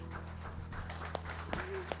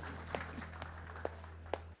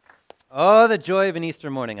Oh, the joy of an Easter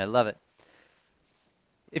morning. I love it.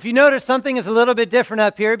 If you notice, something is a little bit different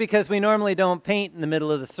up here because we normally don't paint in the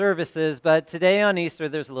middle of the services, but today on Easter,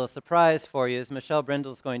 there's a little surprise for you as Michelle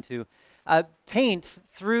Brindle's going to paint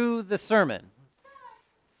through the sermon.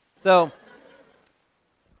 So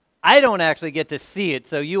I don't actually get to see it,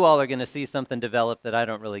 so you all are going to see something develop that I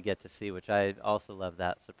don't really get to see, which I also love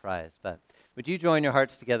that surprise. But would you join your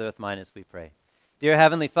hearts together with mine as we pray? Dear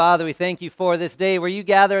Heavenly Father, we thank you for this day where you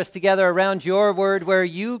gather us together around your word, where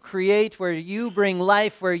you create, where you bring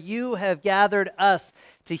life, where you have gathered us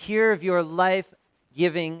to hear of your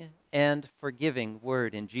life-giving and forgiving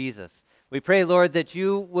word in Jesus. We pray, Lord, that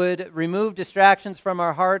you would remove distractions from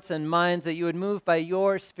our hearts and minds, that you would move by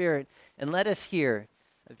your Spirit, and let us hear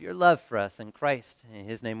of your love for us in Christ. In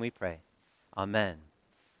his name we pray. Amen.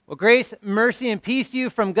 Well, grace, mercy, and peace to you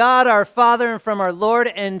from God our Father and from our Lord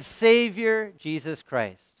and Savior, Jesus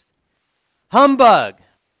Christ. Humbug!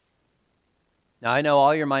 Now, I know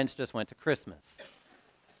all your minds just went to Christmas.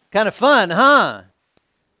 Kind of fun, huh?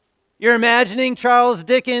 You're imagining Charles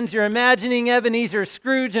Dickens, you're imagining Ebenezer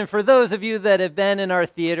Scrooge, and for those of you that have been in our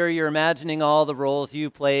theater, you're imagining all the roles you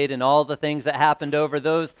played and all the things that happened over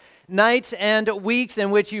those nights and weeks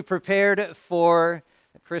in which you prepared for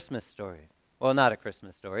a Christmas story. Well, not a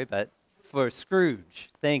Christmas story, but for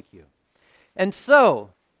Scrooge. Thank you. And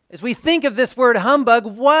so, as we think of this word humbug,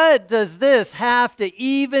 what does this have to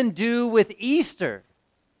even do with Easter?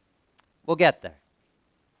 We'll get there.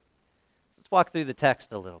 Let's walk through the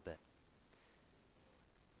text a little bit.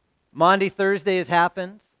 Maundy Thursday has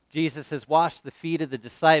happened. Jesus has washed the feet of the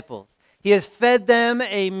disciples. He has fed them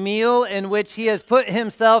a meal in which he has put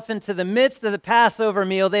himself into the midst of the Passover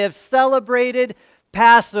meal. They have celebrated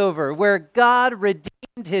Passover, where God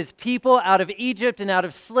redeemed his people out of Egypt and out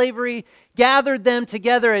of slavery, gathered them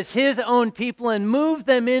together as his own people, and moved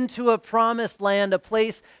them into a promised land, a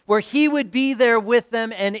place where he would be there with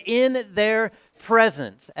them and in their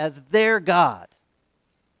presence as their God.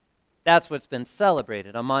 That's what's been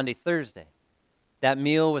celebrated on Maundy Thursday. That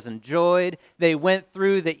meal was enjoyed. They went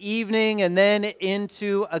through the evening and then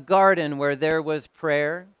into a garden where there was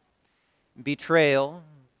prayer, betrayal,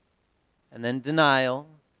 and then denial,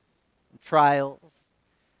 trials,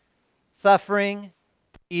 suffering,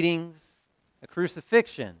 beatings, a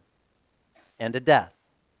crucifixion, and a death.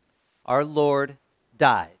 Our Lord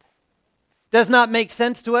died. Does not make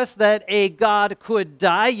sense to us that a God could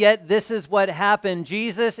die, yet this is what happened.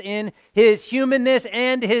 Jesus, in his humanness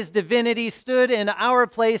and his divinity, stood in our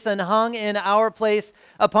place and hung in our place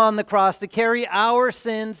upon the cross to carry our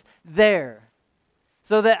sins there,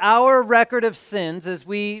 so that our record of sins, as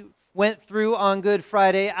we went through on Good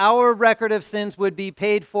Friday, our record of sins would be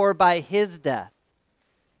paid for by his death,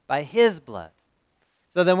 by his blood.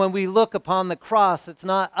 So then when we look upon the cross, it's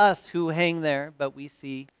not us who hang there, but we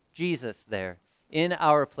see Jesus there in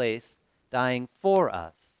our place, dying for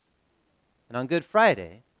us. And on Good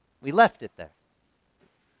Friday, we left it there.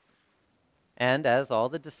 And as all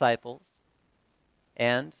the disciples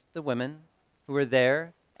and the women who were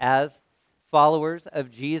there as followers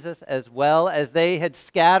of Jesus, as well as they had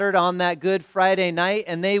scattered on that Good Friday night,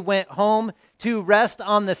 and they went home to rest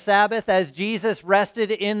on the Sabbath as Jesus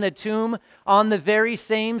rested in the tomb on the very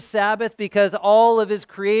same Sabbath, because all of his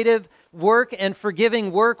creative work and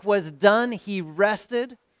forgiving work was done. He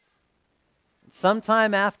rested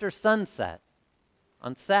sometime after sunset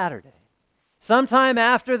on Saturday. Sometime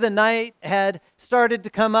after the night had started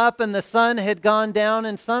to come up and the sun had gone down,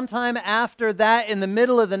 and sometime after that, in the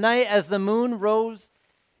middle of the night, as the moon rose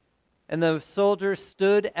and the soldiers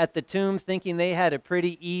stood at the tomb thinking they had a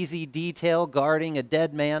pretty easy detail guarding a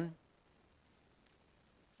dead man,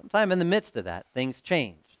 sometime in the midst of that, things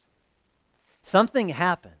changed. Something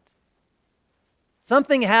happened.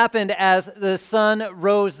 Something happened as the sun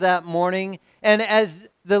rose that morning, and as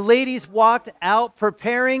the ladies walked out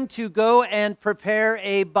preparing to go and prepare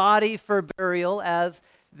a body for burial, as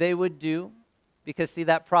they would do, because see,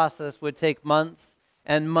 that process would take months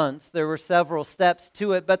and months. There were several steps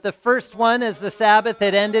to it, but the first one, as the Sabbath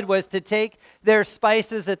had ended, was to take their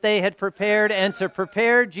spices that they had prepared and to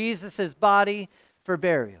prepare Jesus' body for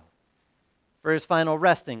burial, for his final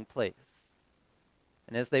resting place.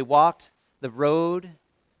 And as they walked the road,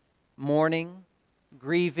 mourning,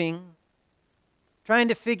 grieving, trying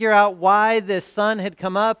to figure out why this sun had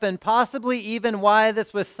come up and possibly even why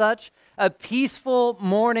this was such a peaceful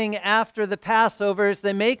morning after the Passover, as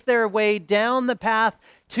they make their way down the path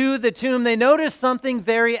to the tomb, they notice something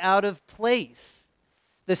very out of place.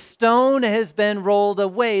 The stone has been rolled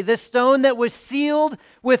away. The stone that was sealed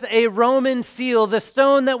with a Roman seal. The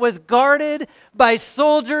stone that was guarded by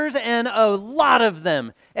soldiers, and a lot of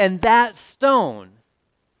them. And that stone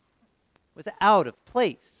was out of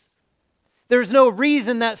place. There's no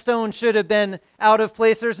reason that stone should have been out of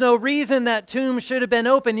place. There's no reason that tomb should have been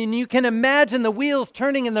open. And you can imagine the wheels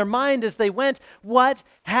turning in their mind as they went. What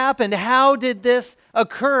happened? How did this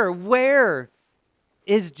occur? Where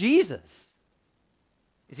is Jesus?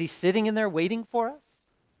 Is he sitting in there waiting for us?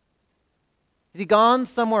 Is he gone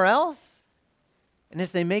somewhere else? And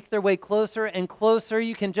as they make their way closer and closer,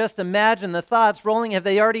 you can just imagine the thoughts rolling. Have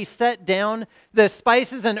they already set down the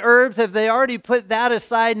spices and herbs? Have they already put that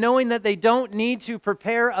aside, knowing that they don't need to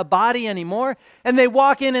prepare a body anymore? And they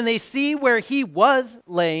walk in and they see where he was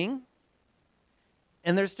laying,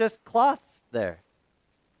 and there's just cloths there.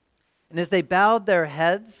 And as they bowed their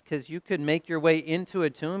heads, because you could make your way into a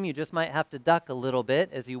tomb, you just might have to duck a little bit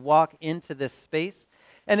as you walk into this space.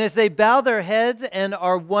 And as they bow their heads and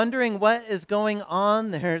are wondering what is going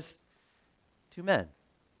on, there's two men.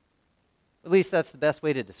 At least that's the best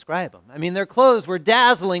way to describe them. I mean, their clothes were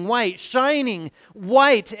dazzling white, shining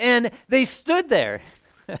white, and they stood there.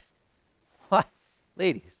 Why?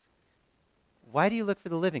 Ladies, why do you look for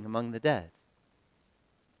the living among the dead?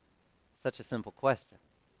 Such a simple question.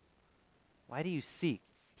 Why do you seek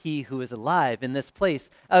he who is alive in this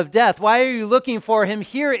place of death? Why are you looking for him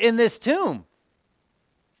here in this tomb?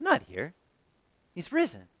 He's not here. He's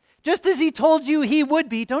risen. Just as he told you he would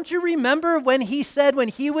be. Don't you remember when he said, when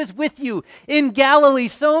he was with you in Galilee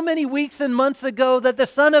so many weeks and months ago, that the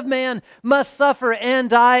Son of Man must suffer and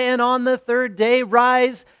die and on the third day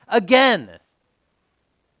rise again?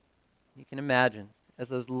 You can imagine as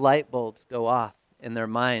those light bulbs go off in their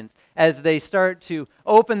minds, as they start to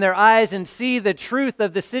open their eyes and see the truth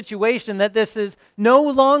of the situation, that this is no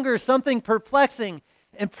longer something perplexing,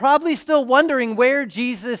 and probably still wondering where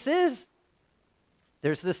Jesus is.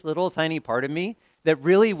 There's this little tiny part of me that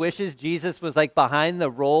really wishes Jesus was like behind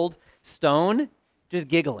the rolled stone, just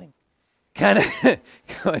giggling. Kind of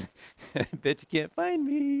going, bet you can't find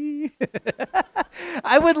me.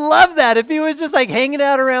 I would love that if he was just like hanging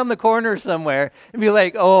out around the corner somewhere and be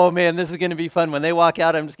like, oh man, this is going to be fun. When they walk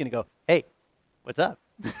out, I'm just going to go, hey, what's up?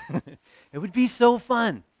 It would be so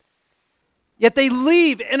fun. Yet they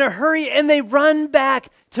leave in a hurry and they run back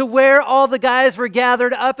to where all the guys were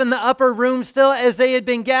gathered up in the upper room still, as they had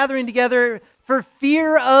been gathering together for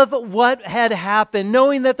fear of what had happened,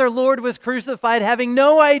 knowing that their Lord was crucified, having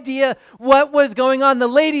no idea what was going on. The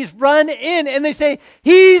ladies run in and they say,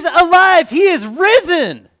 he's alive, he is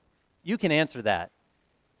risen. You can answer that.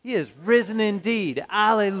 He is risen indeed.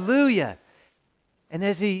 Alleluia. And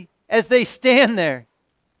as they stand there,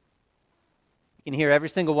 you can hear every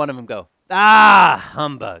single one of them go, ah,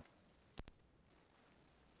 humbug.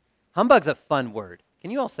 Humbug's a fun word.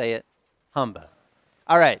 Can you all say it? Humbug.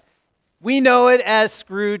 All right. We know it as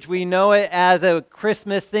Scrooge. We know it as a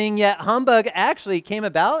Christmas thing, yet humbug actually came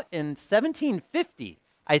about in 1750,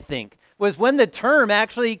 I think, was when the term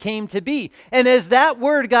actually came to be. And as that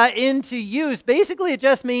word got into use, basically it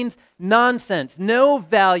just means nonsense, no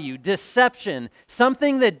value, deception,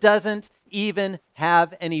 something that doesn't even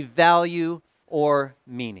have any value or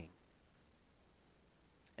meaning.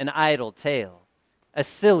 An idle tale, a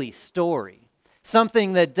silly story,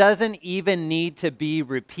 something that doesn't even need to be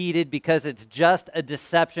repeated because it's just a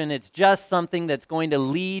deception. It's just something that's going to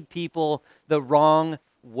lead people the wrong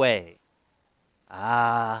way.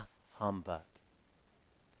 Ah, humbug.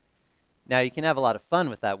 Now, you can have a lot of fun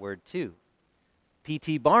with that word too.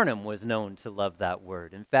 P.T. Barnum was known to love that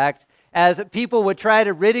word. In fact, as people would try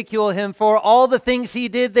to ridicule him for all the things he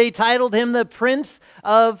did, they titled him the Prince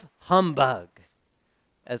of Humbug,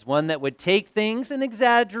 as one that would take things and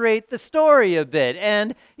exaggerate the story a bit.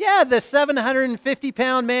 And yeah, the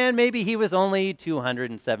 750-pound man, maybe he was only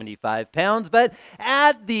 275 pounds, but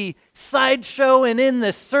at the sideshow and in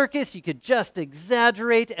the circus, you could just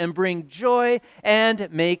exaggerate and bring joy and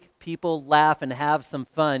make people laugh and have some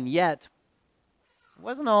fun. Yet, it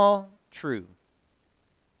wasn't all true.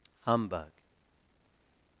 Humbug.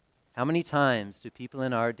 How many times do people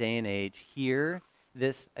in our day and age hear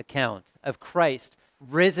this account of Christ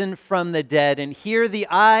risen from the dead and hear the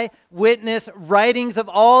eyewitness writings of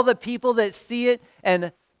all the people that see it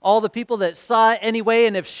and all the people that saw it anyway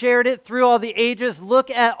and have shared it through all the ages? Look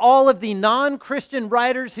at all of the non-Christian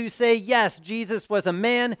writers who say, yes, Jesus was a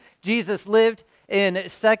man. Jesus lived in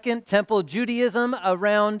Second Temple Judaism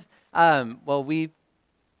around, we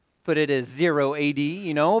put it as 0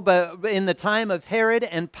 AD, but in the time of Herod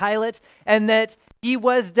and Pilate, and that he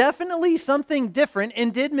was definitely something different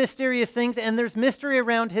and did mysterious things, and there's mystery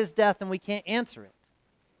around his death, and we can't answer it.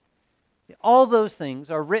 All those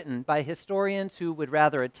things are written by historians who would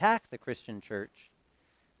rather attack the Christian church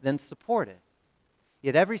than support it.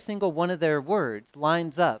 Yet every single one of their words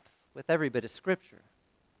lines up with every bit of Scripture.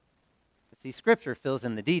 See, Scripture fills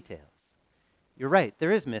in the details. You're right,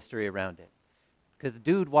 there is mystery around it. Because the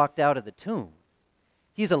dude walked out of the tomb.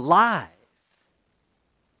 He's alive.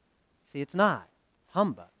 See, it's not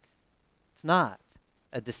humbug. It's not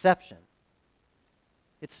a deception.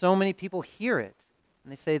 It's so many people hear it,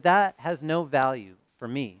 and they say, that has no value for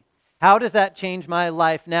me. How does that change my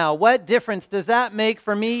life now? What difference does that make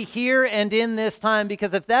for me here and in this time?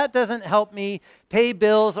 Because if that doesn't help me pay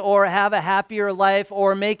bills or have a happier life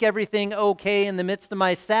or make everything okay in the midst of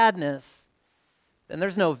my sadness, then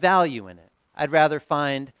there's no value in it. I'd rather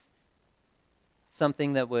find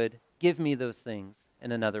something that would give me those things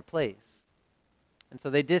in another place. And so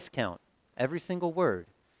they discount every single word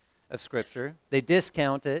of Scripture. They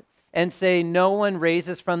discount it and say no one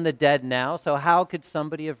raises from the dead now, so how could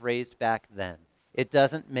somebody have raised back then? It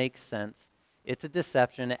doesn't make sense. It's a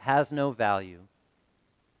deception. It has no value.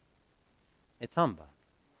 It's humbug.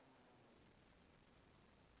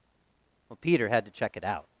 Well, Peter had to check it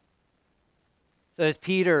out. So as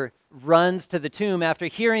Peter runs to the tomb after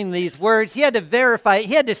hearing these words, he had to verify it.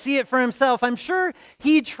 He had to see it for himself. I'm sure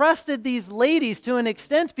he trusted these ladies to an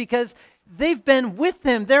extent because they've been with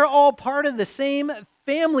him. They're all part of the same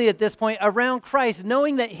family at this point around Christ,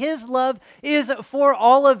 knowing that his love is for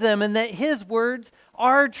all of them and that his words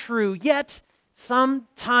are true. Yet,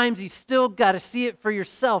 sometimes you still got to see it for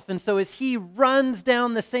yourself. And so as he runs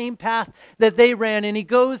down the same path that they ran and he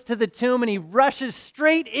goes to the tomb and he rushes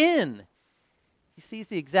straight in, he sees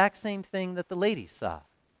the exact same thing that the ladies saw.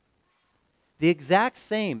 The exact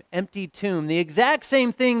same empty tomb, the exact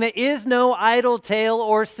same thing that is no idle tale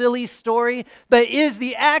or silly story, but is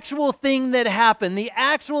the actual thing that happened, the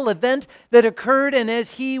actual event that occurred. And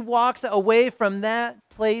as he walks away from that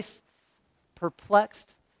place,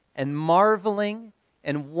 perplexed and marveling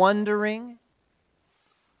and wondering,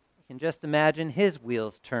 you can just imagine his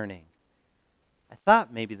wheels turning. I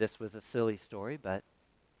thought maybe this was a silly story, but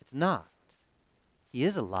it's not. He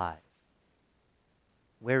is alive.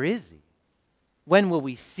 Where is he? When will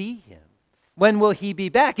we see him? When will he be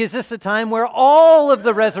back? Is this a time where all of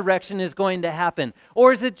the resurrection is going to happen?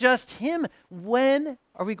 Or is it just him? When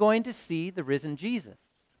are we going to see the risen Jesus?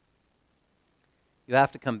 You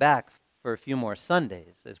have to come back for a few more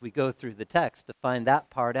Sundays as we go through the text to find that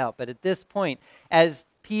part out. But at this point, as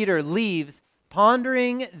Peter leaves,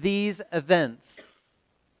 pondering these events,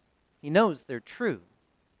 he knows they're true.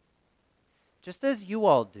 Just as you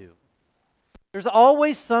all do. There's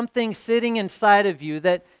always something sitting inside of you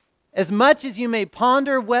that as much as you may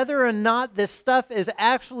ponder whether or not this stuff is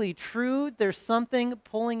actually true, there's something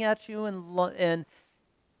pulling at you and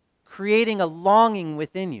creating a longing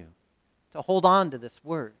within you to hold on to this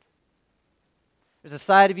word. There's a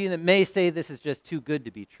side of you that may say this is just too good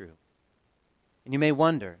to be true. And you may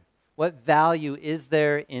wonder, what value is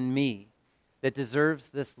there in me that deserves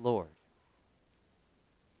this Lord?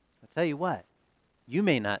 I'll tell you what, you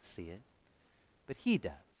may not see it, but he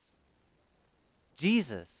does.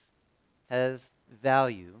 Jesus has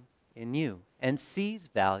value in you and sees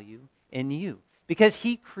value in you because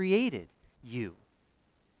he created you.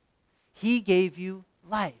 He gave you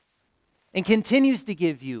life and continues to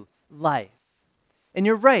give you life. And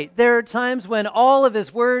you're right, there are times when all of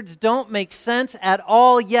his words don't make sense at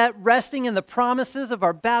all, yet resting in the promises of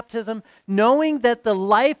our baptism, knowing that the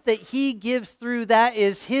life that he gives through that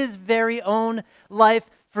is his very own life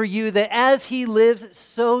for you, that as he lives,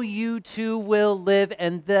 so you too will live,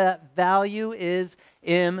 and the value is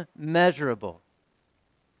immeasurable.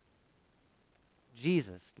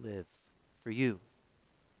 Jesus lives for you.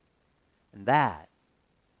 And that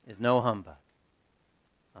is no humbug.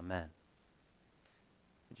 Amen.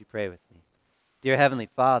 Would you pray with me? Dear Heavenly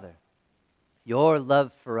Father, your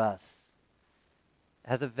love for us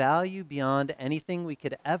has a value beyond anything we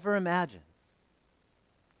could ever imagine.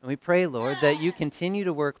 And we pray, Lord, that you continue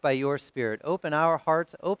to work by your Spirit. Open our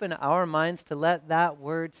hearts, open our minds to let that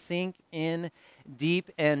word sink in deep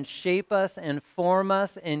and shape us and form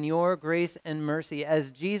us in your grace and mercy. As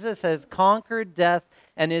Jesus has conquered death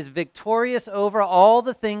and is victorious over all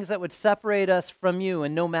the things that would separate us from you,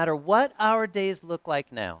 and no matter what our days look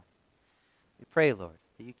like now, we pray, Lord,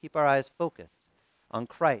 that you keep our eyes focused on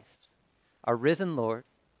Christ, our risen Lord,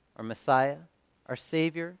 our Messiah, our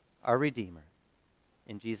Savior, our Redeemer.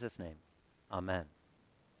 In Jesus' name, amen.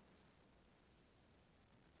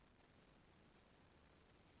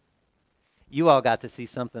 You all got to see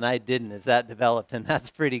something I didn't as that developed, and that's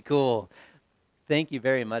pretty cool. Thank you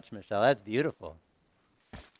very much, Michelle. That's beautiful.